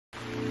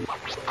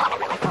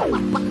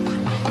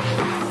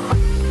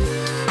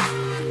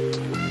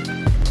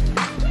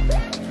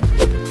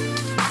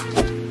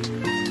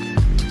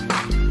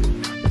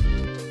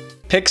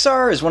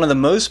Pixar is one of the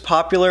most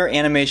popular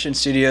animation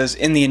studios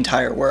in the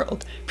entire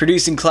world,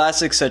 producing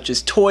classics such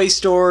as Toy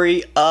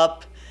Story,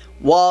 Up,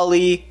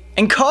 WALL-E,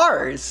 and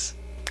Cars!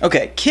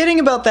 Okay,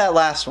 kidding about that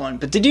last one,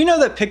 but did you know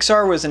that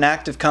Pixar was an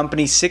active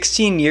company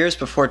 16 years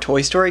before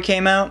Toy Story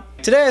came out?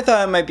 Today I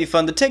thought it might be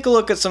fun to take a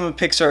look at some of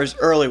Pixar's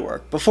early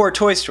work, before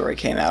Toy Story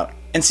came out,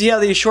 and see how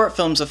these short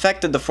films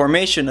affected the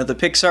formation of the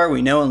Pixar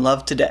we know and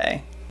love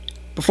today.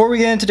 Before we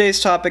get into today's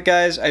topic,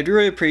 guys, I'd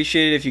really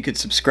appreciate it if you could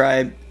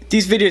subscribe.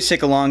 These videos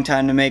take a long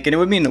time to make and it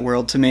would mean the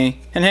world to me.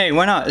 And hey,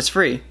 why not? It's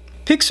free.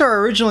 Pixar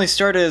originally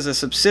started as a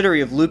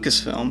subsidiary of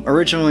Lucasfilm,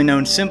 originally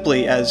known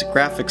simply as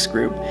Graphics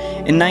Group,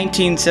 in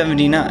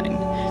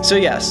 1979. So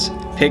yes,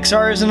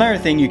 Pixar is another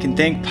thing you can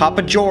thank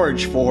Papa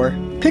George for.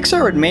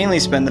 Pixar would mainly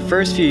spend the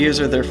first few years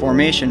of their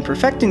formation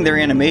perfecting their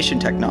animation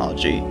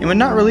technology, and would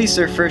not release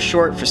their first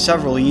short for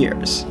several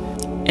years.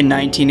 In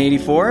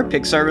 1984,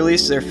 Pixar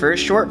released their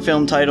first short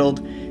film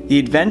titled The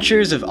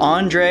Adventures of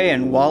Andre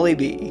and Wally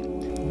B.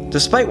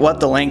 Despite what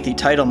the lengthy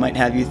title might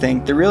have you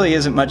think, there really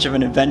isn't much of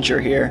an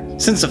adventure here,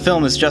 since the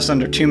film is just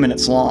under 2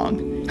 minutes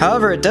long.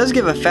 However, it does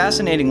give a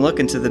fascinating look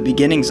into the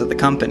beginnings of the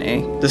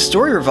company. The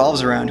story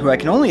revolves around who I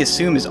can only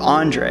assume is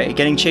Andre,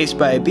 getting chased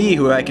by a bee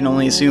who I can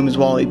only assume is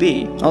Wally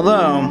B.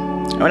 Although,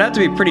 I would have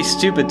to be pretty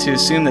stupid to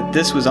assume that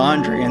this was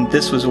Andre and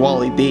this was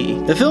Wally B.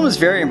 The film is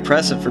very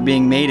impressive for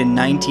being made in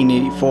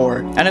 1984,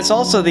 and it's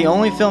also the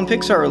only film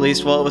Pixar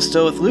released while it was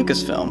still with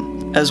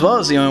Lucasfilm, as well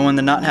as the only one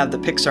to not have the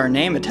Pixar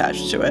name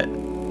attached to it.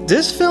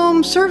 This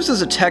film serves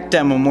as a tech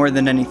demo more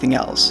than anything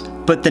else,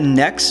 but the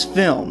next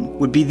film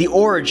would be the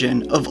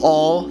origin of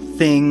all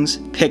things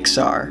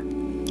Pixar.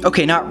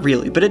 Okay, not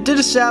really, but it did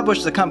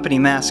establish the company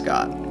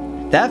mascot.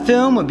 That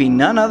film would be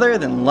none other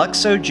than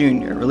Luxo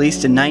Jr.,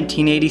 released in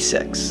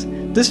 1986.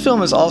 This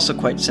film is also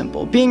quite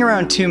simple, being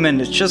around 2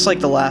 minutes just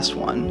like the last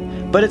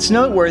one, but it's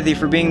noteworthy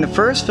for being the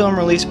first film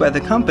released by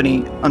the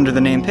company under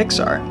the name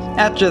Pixar,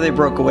 after they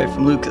broke away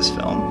from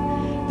Lucasfilm.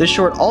 This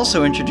short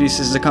also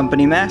introduces the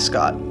company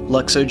mascot,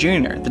 Luxo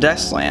Jr., the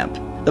desk lamp.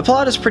 The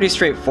plot is pretty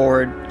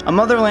straightforward. A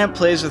mother lamp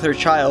plays with her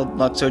child,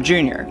 Luxo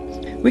Jr.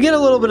 We get a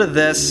little bit of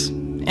this,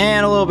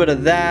 and a little bit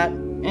of that,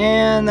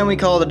 and then we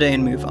call it a day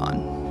and move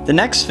on. The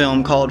next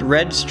film, called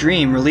Red's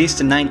Dream, released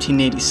in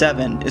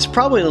 1987, is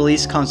probably the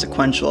least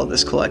consequential of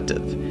this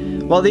collective.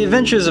 While The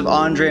Adventures of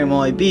Andre and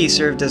Wally B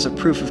served as a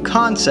proof of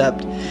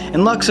concept,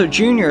 and Luxo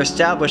Jr.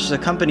 established the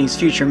company's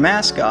future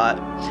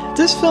mascot,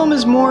 this film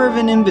is more of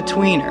an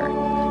in-betweener.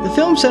 The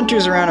film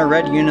centers around a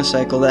red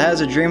unicycle that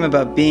has a dream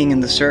about being in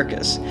the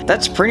circus.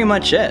 That's pretty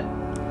much it.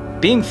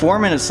 Being 4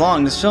 minutes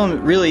long, this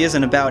film really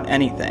isn't about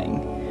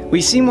anything.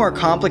 We see more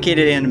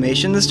complicated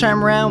animation this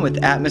time around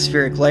with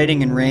atmospheric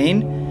lighting and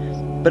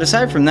rain, but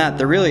aside from that,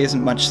 there really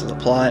isn't much to the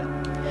plot.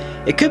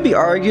 It could be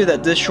argued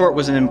that this short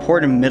was an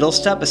important middle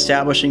step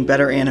establishing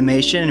better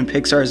animation and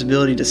Pixar's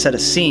ability to set a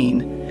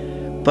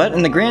scene, but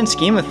in the grand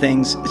scheme of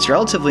things, it's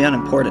relatively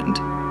unimportant.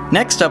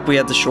 Next up we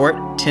have the short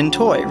Tin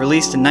Toy,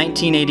 released in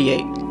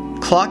 1988,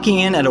 clocking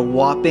in at a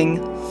whopping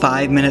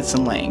 5 minutes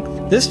in length.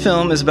 This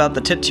film is about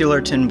the titular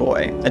tin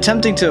boy,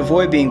 attempting to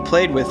avoid being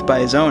played with by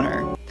his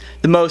owner.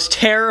 The most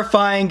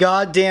terrifying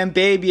goddamn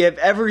baby I've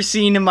ever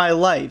seen in my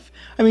life.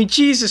 I mean,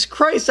 Jesus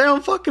Christ, I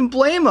don't fucking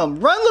blame him.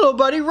 Run, little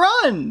buddy,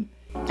 run!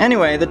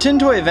 Anyway, the tin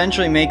toy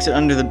eventually makes it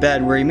under the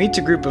bed where he meets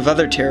a group of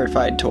other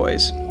terrified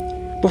toys,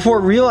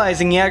 before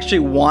realizing he actually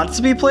wants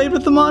to be played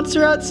with the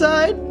monster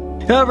outside.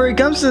 However, he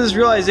comes to this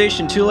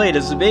realization too late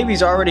as the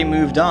baby's already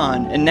moved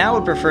on and now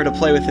would prefer to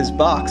play with his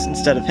box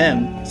instead of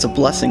him. It's a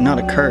blessing, not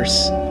a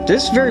curse.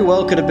 This very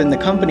well could have been the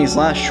company's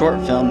last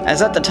short film,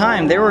 as at the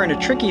time they were in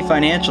a tricky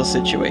financial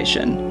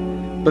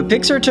situation. But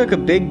Pixar took a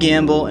big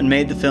gamble and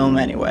made the film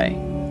anyway,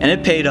 and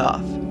it paid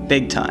off,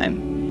 big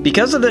time.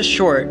 Because of this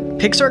short,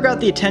 Pixar got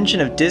the attention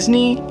of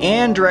Disney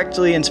and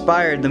directly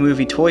inspired the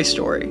movie Toy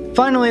Story.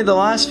 Finally, the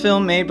last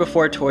film made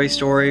before Toy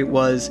Story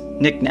was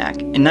Knick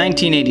Knack in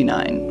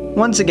 1989.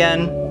 Once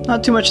again,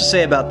 not too much to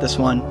say about this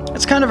one.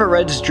 It's kind of a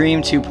Red's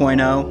Dream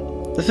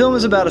 2.0. The film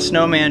is about a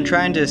snowman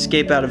trying to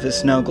escape out of his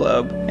snow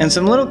globe, and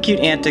some little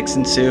cute antics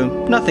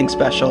ensue, nothing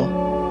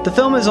special. The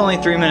film is only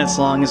 3 minutes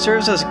long and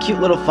serves as a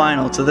cute little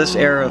final to this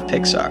era of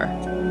Pixar.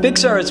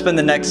 Pixar had spent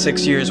the next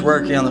 6 years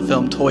working on the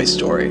film Toy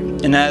Story,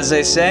 and as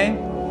they say,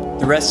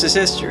 the rest is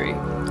history.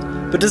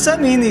 But does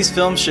that mean these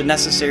films should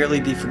necessarily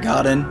be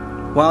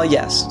forgotten? Well,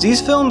 yes,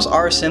 these films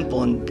are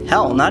simple and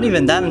hell, not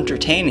even that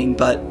entertaining,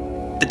 but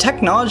the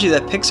technology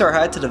that Pixar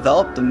had to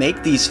develop to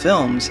make these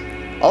films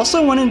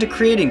also went into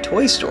creating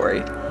Toy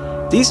Story.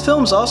 These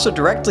films also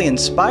directly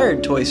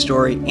inspired Toy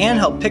Story and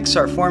helped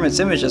Pixar form its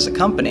image as a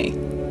company.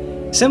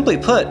 Simply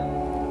put,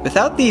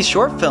 without these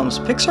short films,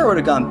 Pixar would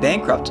have gone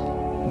bankrupt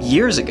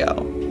years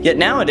ago. Yet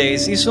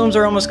nowadays, these films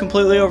are almost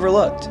completely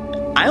overlooked.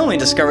 I only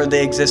discovered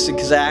they existed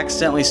because I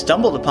accidentally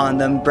stumbled upon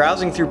them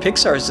browsing through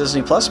Pixar's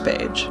Disney Plus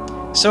page.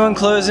 So in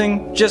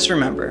closing, just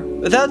remember,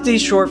 without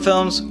these short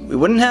films, we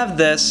wouldn't have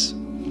this,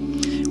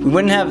 we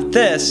wouldn't have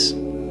this,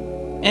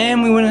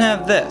 and we wouldn't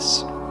have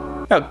this.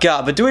 Oh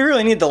god, but do we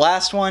really need the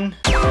last one?